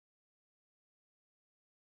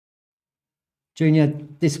Junior,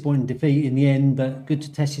 disappointing defeat in the end, but good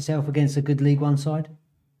to test yourself against a good League One side.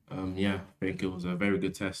 Yeah, I think it was a very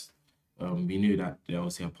good test. We knew that there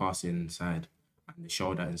was a passing side, and they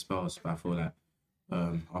showed that in spells. But I feel like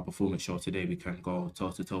our performance showed today we can go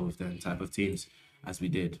toe to toe with them type of teams as we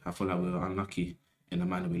did. I feel like we were unlucky in the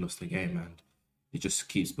manner we lost the game, and it just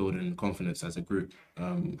keeps building confidence as a group,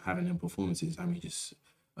 having them performances, and we just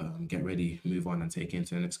get ready, move on, and take it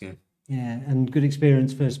into the next game. Yeah, and good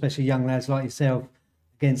experience for especially young lads like yourself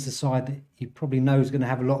against the side that you probably know is going to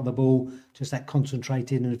have a lot of the ball, just that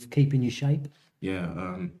concentrating and keeping your shape.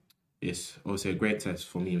 Yeah, it's also a great test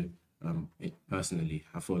for me personally.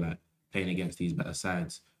 I feel like playing against these better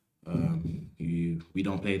sides, we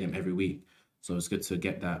don't play them every week, so it's good to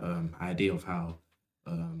get that idea of how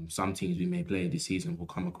some teams we may play this season will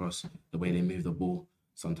come across, the way they move the ball.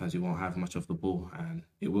 Sometimes we won't have much of the ball, and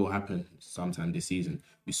it will happen sometime this season.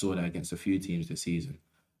 We saw that against a few teams this season.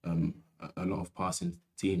 A lot of passing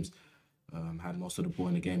teams had most of the ball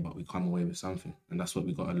in the game, but we come away with something, and that's what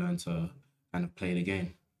we got to learn to kind of play the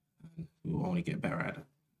game. And we will only get better at it.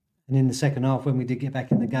 And in the second half, when we did get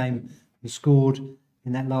back in the game and scored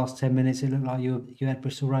in that last 10 minutes, it looked like you had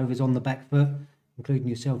Bristol Rovers on the back foot, including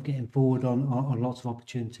yourself getting forward on lots of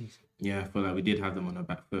opportunities. Yeah, I feel like we did have them on our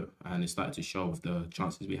back foot, and it started to show with the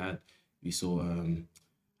chances we had. We saw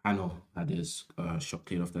Hano had his shot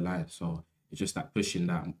cleared off the line, so it's just that pushing,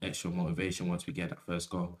 that extra motivation once we get that first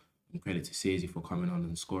goal. And credit to Seazy for coming on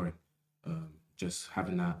and scoring. Just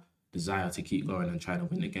having that desire to keep going and trying to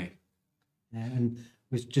win the game. Yeah, and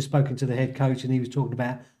we've just spoken to the head coach, and he was talking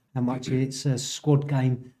about how much it's a squad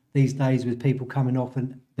game these days with people coming off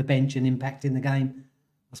and the bench and impacting the game.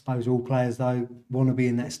 I suppose all players, though, want to be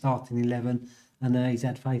in that starting 11, and he's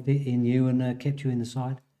had faith in you and kept you in the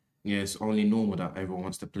side. Yeah, it's only normal that everyone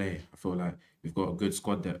wants to play. I feel like we've got a good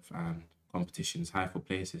squad depth and competition is high for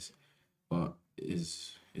places, but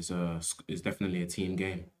it's definitely a team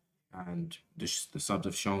game, and the subs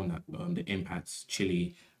have shown that the impacts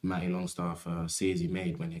Chile, Matty Longstaff, Searsy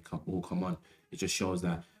made when they all come on, it just shows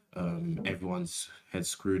that everyone's head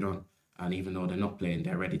screwed on, and even though they're not playing,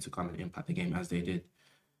 they're ready to come and impact the game as they did.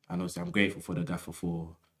 And also, I'm grateful for the gaffer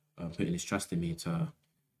for putting his trust in me to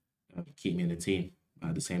keep me in the team.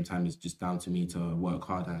 At the same time, it's just down to me to work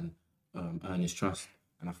hard and earn his trust.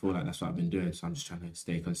 And I feel like that's what I've been doing. So I'm just trying to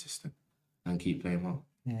stay consistent and keep playing well.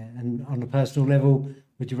 Yeah, and on a personal level,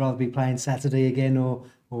 would you rather be playing Saturday again,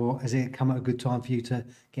 or has it come at a good time for you to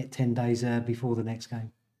get 10 days before the next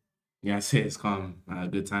game? Yeah, I say it's come at a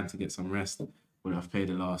good time to get some rest. But I've played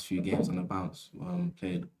the last few games on the bounce,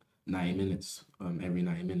 played 90 minutes every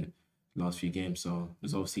 90 minutes last few games. So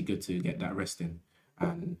it's obviously good to get that rest in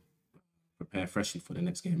and prepare freshly for the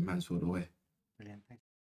next game, Mansfield away. Brilliant.